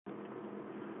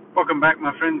Welcome back, my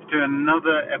friends, to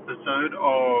another episode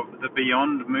of the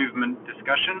Beyond Movement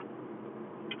discussion.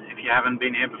 If you haven't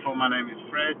been here before, my name is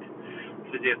Fred,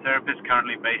 physiotherapist,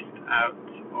 currently based out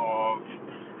of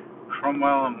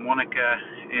Cromwell and Wanaka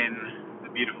in the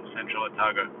beautiful central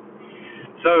Otago.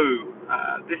 So,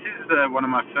 this is one of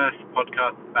my first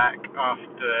podcasts back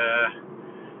after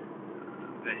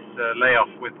this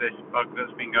layoff with this bug that's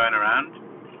been going around.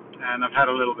 And I've had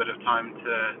a little bit of time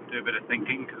to do a bit of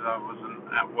thinking because I wasn't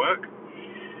at work.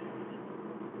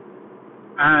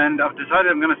 And I've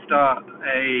decided I'm going to start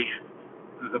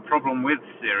the problem with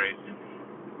series,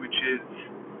 which is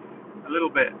a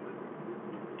little bit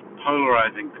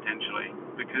polarizing potentially,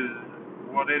 because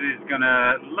what it is going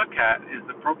to look at is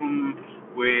the problem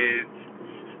with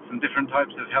some different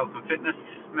types of health and fitness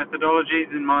methodologies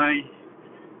in my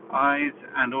eyes,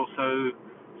 and also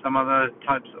some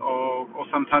types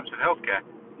of healthcare.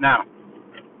 Now,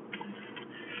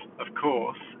 of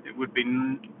course, it would be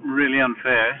really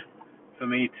unfair for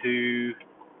me to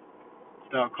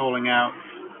start calling out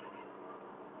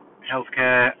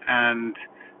healthcare and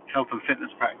health and fitness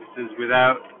practices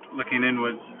without looking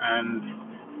inwards and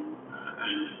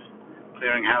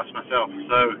clearing house myself.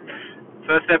 So,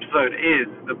 first episode is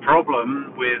the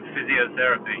problem with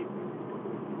physiotherapy.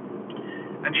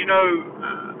 And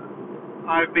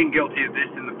I've been guilty of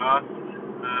this in the past.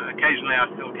 Occasionally I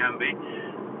still can be.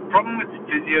 The problem with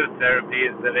physiotherapy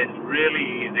is that it's really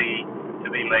easy to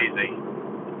be lazy.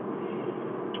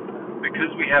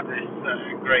 Because we have this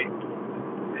great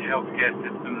healthcare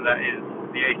system that is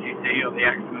the ACC, or the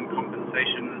Accident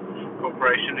Compensation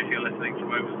Corporation if you're listening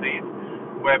from overseas,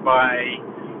 whereby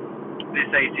this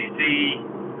ACC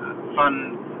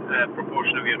funds a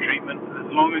proportion of your treatment.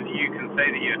 As long as you can say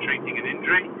that you're treating an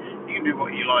injury, you can do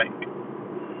what you like.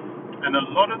 And a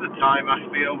lot of the time I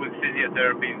feel with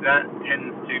physiotherapy that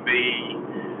tends to be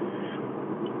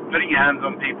putting your hands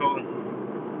on people,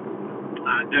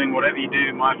 doing whatever you do,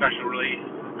 myofascial release,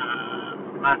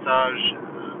 massage,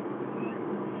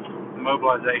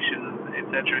 mobilization,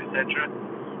 etc., etc.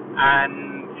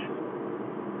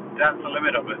 And that's the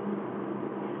limit of it.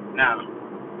 Now,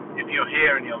 if you're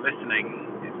here and you're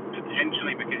listening, it's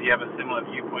potentially because you have a similar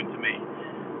viewpoint to me.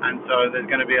 And so there's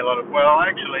going to be a lot of,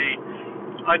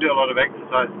 I do a lot of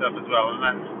exercise stuff as well, and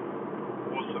that's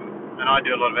awesome. And I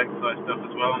do a lot of exercise stuff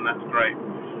as well, and that's great.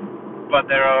 But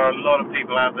there are a lot of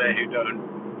people out there who don't,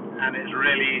 and it's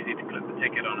really easy to clip the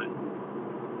ticket on it.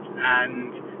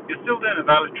 And you're still doing a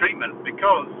valid treatment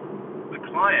because the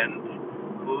client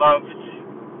loves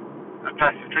a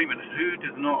passive treatment. Who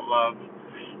does not love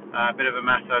a bit of a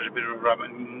massage, a bit of a rub,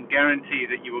 and you can guarantee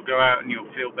that you will go out and you'll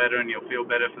feel better, and you'll feel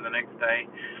better for the next day.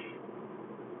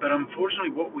 But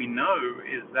unfortunately, what we know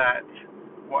is that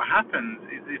what happens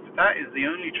is, if that is the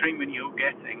only treatment you're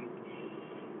getting,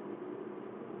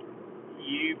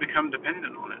 you become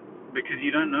dependent on it because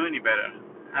you don't know any better.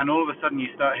 And all of a sudden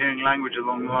you start hearing language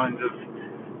along the lines of,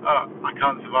 I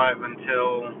can't survive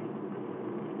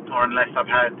unless I've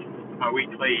had my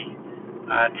weekly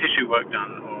tissue work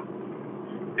done. Or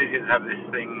physios have this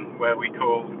thing where we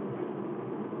call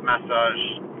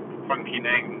massage funky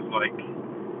names like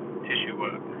tissue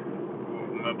work, or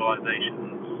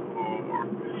mobilizations, or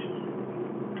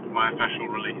myofascial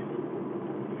release.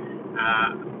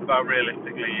 But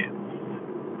realistically, it's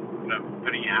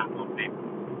putting your hands on people.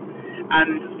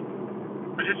 And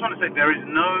I just want to say, there is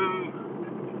no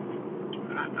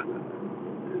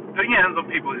putting your hands on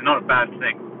people is not a bad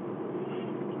thing,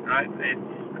 right?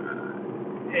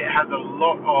 It has a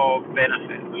lot of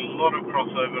benefits, a lot of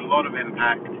crossover, a lot of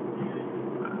impact,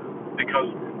 because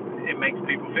it makes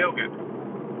people feel good.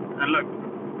 And look,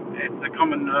 it's a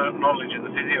common knowledge in the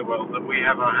physio world that we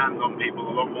have our hands on people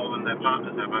a lot more than their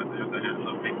partners have their hands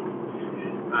on people.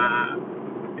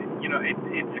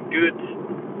 It's a good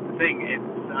thing.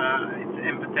 It's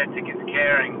empathetic, it's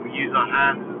caring. We use our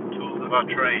hands as tools of our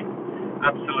trade.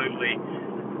 Absolutely.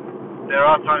 There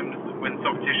are times when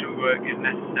soft tissue work is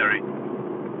necessary.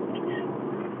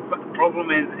 But the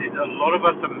problem is a lot of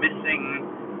us are missing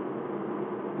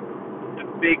the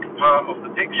big part of the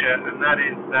picture, and that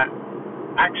is that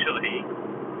actually,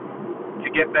 to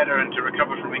get better and to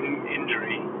recover from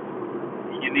injury,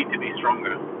 you need to be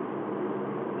stronger.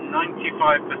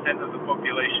 95% of the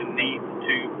population needs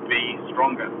to be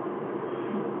stronger.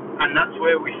 And that's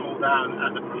where we fall down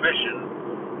as a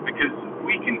profession, because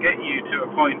we can get you to a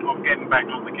point of getting back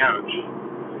on the couch.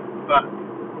 But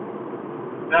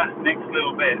that next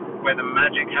little bit where the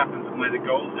magic happens and where the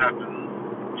gold happens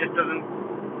just doesn't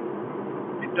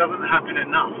happen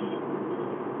enough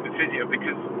with physio,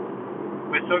 because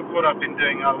we're so caught up in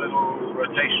doing our little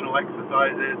rotational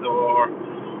exercises or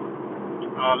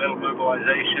our little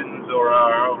mobilizations or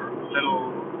our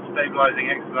little stabilizing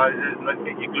exercises. Let's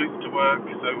get your glutes to work,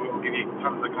 so we'll give you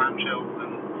tons of clamshells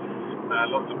and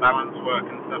lots of balance work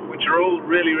and stuff, which are all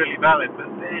really, really valid.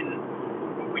 But then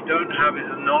what we don't have is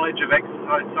a knowledge of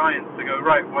exercise science to go,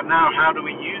 right, well now how do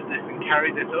we use this and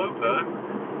carry this over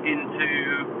into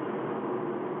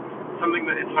something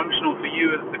that is functional for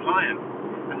you as the client.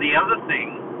 And the other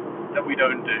thing that we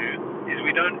don't do is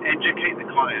we don't educate the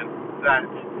client that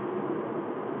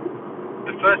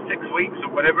the first 6 weeks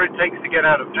or whatever it takes to get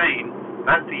out of pain,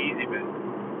 that's the easy bit.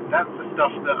 That's the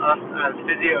stuff that us as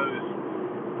physios,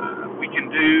 we can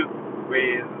do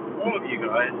with all of you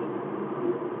guys,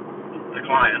 the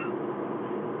client,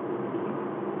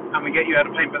 and we get you out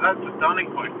of pain. But that's the starting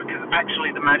point, because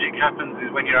actually the magic happens is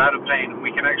when you're out of pain, and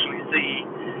we can actually see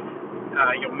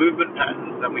your movement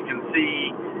patterns, and we can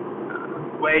see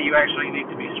where you actually need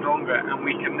to be stronger, and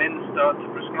we can then start to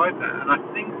prescribe that. And I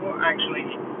think what actually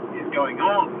is going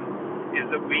on is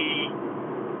that we,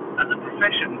 as a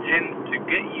profession, tend to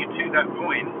get you to that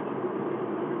point,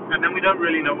 and then we don't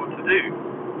really know what to do,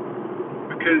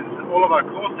 because all of our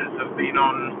courses have been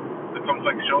on the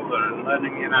complex shoulder and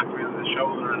learning the anatomy of the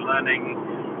shoulder and learning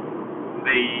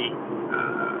the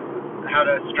how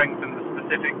to strengthen the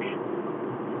specific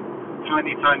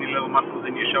tiny little muscles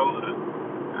in your shoulder.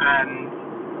 And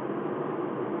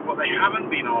what they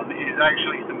haven't been on is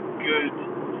actually some good,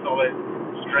 solid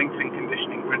strength and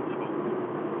conditioning principles.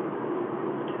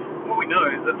 What we know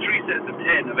is that 3 sets of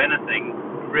 10 of anything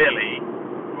really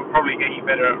will probably get you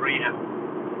better at rehab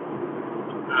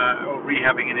or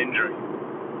rehabbing an injury.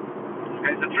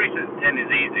 Okay, so 3 sets of 10 is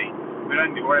easy. We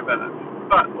don't need to worry about that.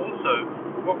 But also,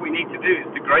 what we need to do is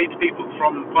to grade people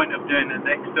from the point of doing an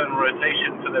external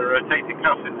rotation for their rotator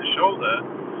cuff in the shoulder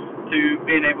to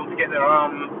being able to get their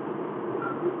arm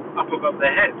up above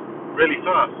their head really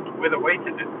fast with a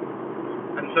weighted it.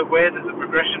 And so where does the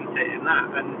progression sit in that?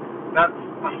 And that's,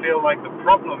 I feel like, the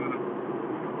problem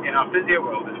in our physio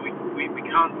world is we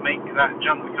can't make that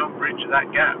jump, we can't bridge that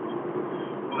gap.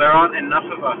 Well, there aren't enough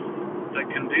of us that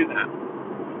can do that.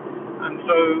 And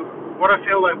so what I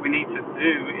feel like we need to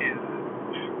do is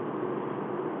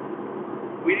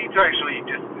we need to actually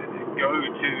just go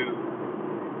to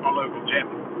our local gym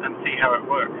and see how it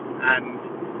works, and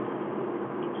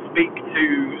speak to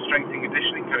strength and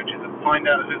conditioning coaches and find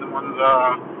out who the ones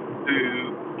are who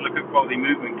look at quality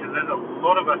movement, because there's a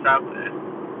lot of us out there,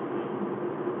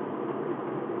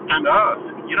 and ask,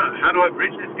 how do I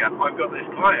bridge this gap? I've got this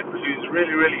client who's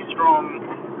really, really strong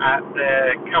at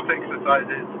their cuff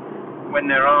exercises when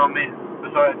their arm is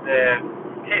beside their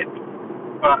hip,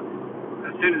 but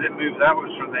as soon as it moves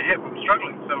outwards from their hip, I'm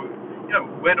struggling. So,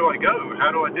 where do I go?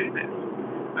 How do I do this?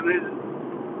 And there's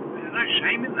no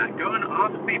shame in that. Go and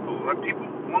ask people. Like, people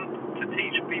want to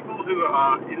teach. People who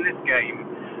are in this game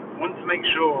want to make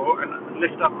sure and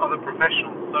lift up other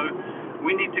professionals. So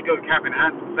we need to go cap in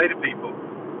hand and say to people,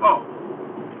 oh,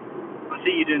 I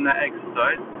see you doing that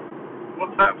exercise.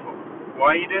 What's that for?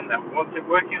 Why are you doing that? What's it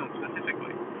working on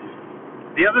specifically?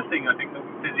 The other thing I think that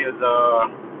physios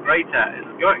are great at is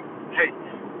going, hey,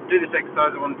 do this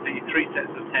exercise, I want to see 3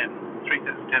 sets of 10. 3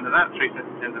 sets of 10 of that, 3 sets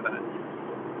of 10 of that.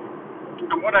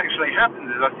 And what actually happens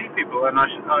is I see people and I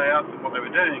ask them what they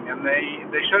were doing, and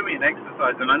they show me an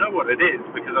exercise, and I know what it is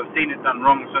because I've seen it done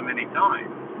wrong so many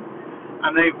times.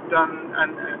 And they've done,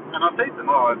 and I'll say to them,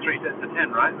 3 sets of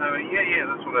 10, right? And they're like, yeah,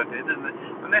 that's what I did.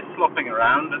 And they're slopping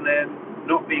around, and they're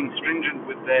not being stringent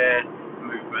with their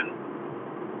movement.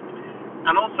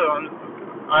 And also,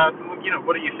 I ask them,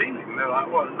 what are you feeling? And they're like,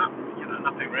 well,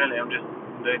 nothing really. I'm just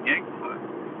doing the exercise.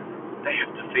 They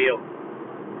have to feel.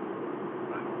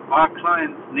 Our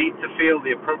clients need to feel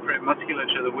the appropriate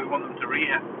musculature that we want them to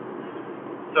rehab.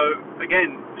 So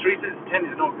again, 3 sets of 10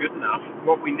 is not good enough.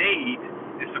 What we need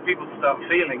is for people to start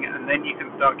feeling it, and then you can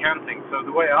start counting. So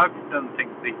the way I've done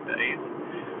things these days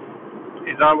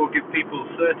is I will give people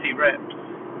 30 reps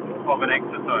of an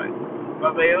exercise,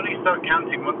 but they only start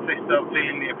counting once they start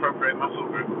feeling the appropriate muscle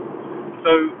group.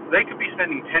 So they could be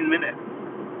spending 10 minutes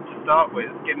to start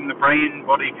with, getting the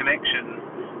brain-body connection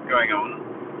going on,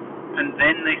 and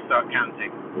then they start counting,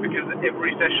 because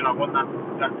every session I want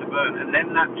that to burn, and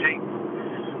then that takes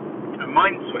a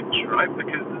mind switch, right?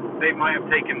 Because they might have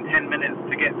taken 10 minutes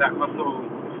to get that muscle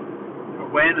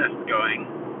awareness going,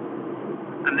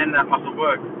 and then that muscle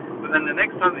works. But then the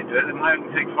next time they do it, it might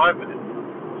only take 5 minutes.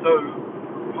 So,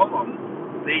 hold on,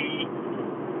 the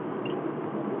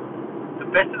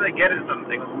better they get at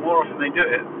something, or the more often they do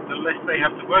it, the less they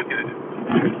have to work at it.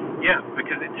 Yeah,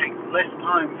 because it takes less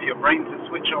time for your brain to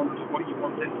switch on to what you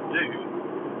want it to do,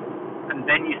 and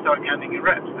then you start counting your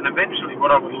reps. And eventually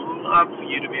what I would love for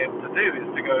you to be able to do is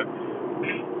to go,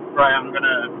 right, I'm going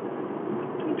to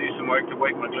do some work to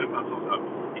wake my glute muscles up.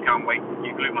 You can't wake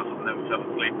your glute muscles, never fell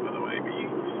asleep, by the way. But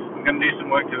I'm going to do some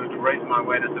work to raise my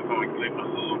awareness of my glute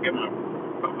muscles or get my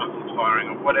butt muscles firing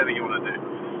or whatever you want to do.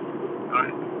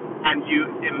 Alright? And you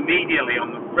immediately,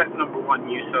 on the rep number 1,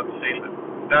 you start to feel it.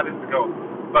 That is the goal.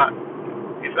 But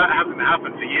if that hasn't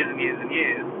happened for years and years and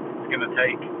years, it's going to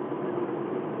take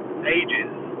ages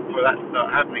for that to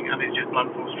start happening, and it's just blunt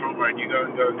force trauma, and you go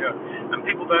and go and go. And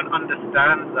people don't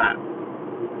understand that.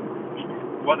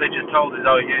 What they're just told is,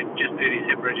 oh, you just do these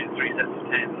hip bridges 3 sets of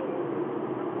 10,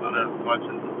 or I don't know, 5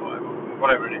 sets of 5, or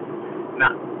whatever it is.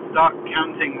 Now, start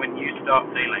counting when you start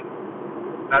feeling.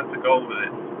 That's the goal with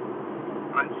it.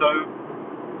 Right, so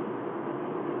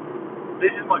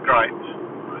this is my gripe.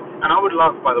 Right? And I would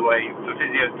love, by the way, for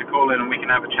physios to call in and we can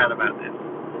have a chat about this.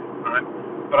 Alright?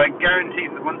 But I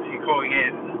guarantee the ones that you're calling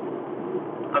in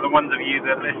are the ones of you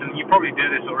that listen. You probably do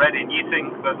this already, and you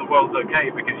think that the world's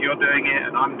okay because you're doing it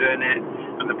and I'm doing it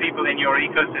and the people in your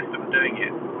ecosystem are doing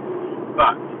it.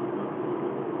 But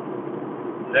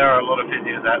there are a lot of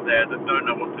physios out there that don't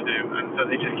know what to do, and so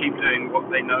they just keep doing what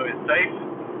they know is safe,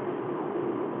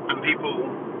 and people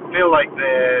feel like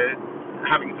they're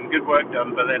having some good work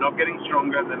done, but they're not getting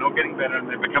stronger, they're not getting better, and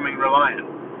they're becoming reliant.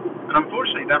 And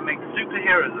unfortunately, that makes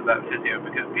superheroes of that physio,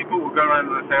 because people will go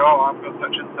around and say, oh, I've got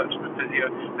such and such a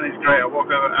physio, and it's great, I walk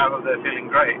out of there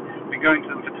feeling great. Been going to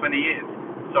them for 20 years.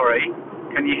 Sorry,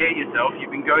 can you hear yourself?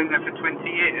 You've been going there for 20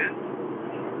 years.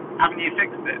 Haven't you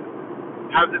fixed it?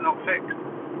 How's it not fixed?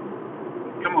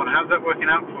 Come on, how's that working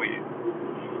out for you?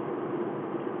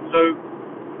 So,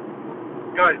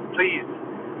 guys, please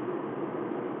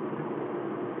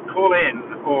call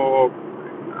in, or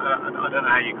I don't know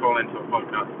how you call into a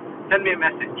podcast. Send me a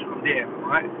message on DM,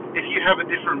 right? If you have a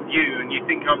different view and you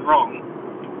think I'm wrong,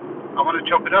 I want to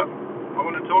chop it up. I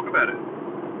want to talk about it.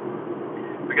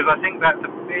 Because I think that's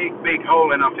a big, big hole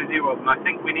in our physio world, and I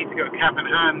think we need to go cap in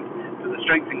hand to the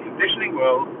strength and conditioning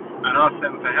world and ask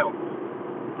them for help.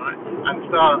 Right? And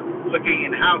start looking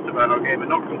in-house about our game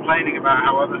and not complaining about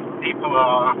how other people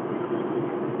are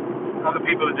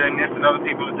doing this and other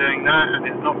people are doing that, and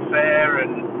it's not fair,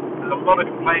 and there's a lot of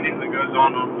complaining that goes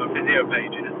on the physio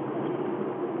pages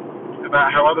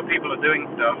about how other people are doing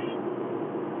stuff,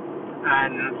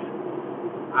 and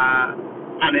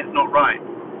it's not right.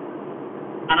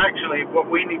 And actually what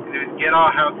we need to do is get our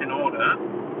house in order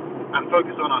and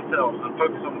focus on ourselves and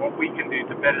focus on what we can do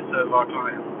to better serve our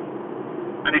clients.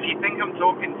 And if you think I'm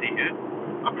talking to you,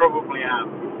 I probably am.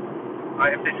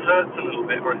 Right? If this hurts a little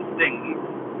bit or it stings,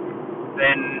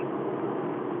 then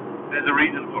there's a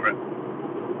reason for it.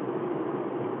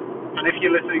 And if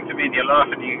you're listening to me and you're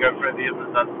laughing and you go, Freddie,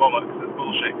 that's bollocks, that's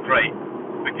bullshit, great.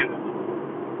 Because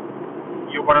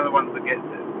you're one of the ones that gets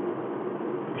it.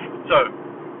 So,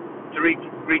 to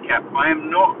recap, I am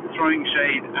not throwing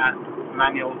shade at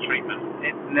manual treatment.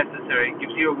 It's necessary. It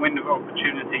gives you a window of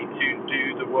opportunity to do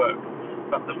the work.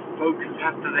 But the focus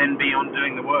has to then be on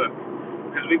doing the work,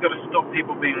 because we've got to stop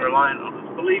people being reliant on us.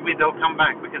 Believe me, they'll come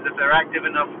back, because if they're active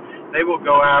enough, they will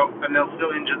go out and they'll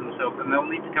still injure themselves, and they'll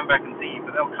need to come back and see you,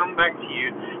 but they'll come back to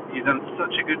you. You've done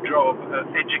such a good job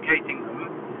at educating them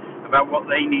about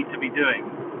what they need to be doing.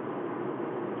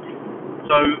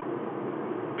 So,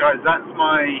 guys, that's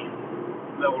my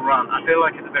little run. I feel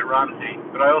like it's a bit ranty,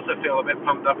 but I also feel a bit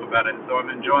pumped up about it, so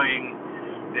I'm enjoying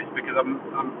this, because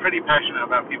I'm pretty passionate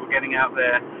about people getting out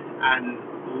there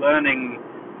and learning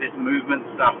this movement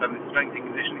stuff and this strength and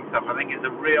conditioning stuff. I think it's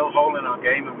a real hole in our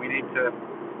game, and we need to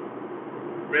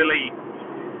really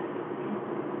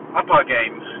up our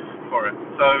game for it.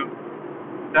 So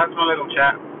that's my little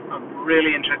chat. I'm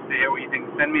really interested to hear what you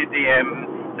think. Send me a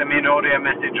DM, send me an audio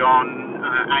message on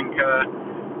Anchor,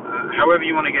 however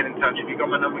you want to get in touch. If you've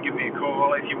got my number, give me a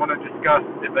call. If you want to discuss,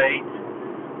 debate,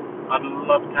 I'd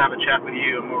love to have a chat with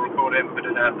you, and we'll record it and put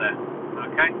it out there.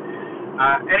 Okay?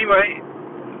 Anyway,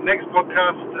 next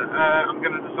podcast, I'm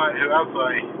going to decide who else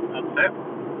I upset.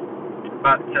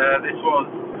 But this was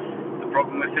the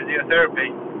problem with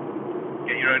physiotherapy.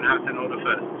 Get your own house in order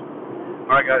first.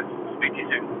 Alright guys, speak to you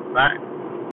soon. Bye.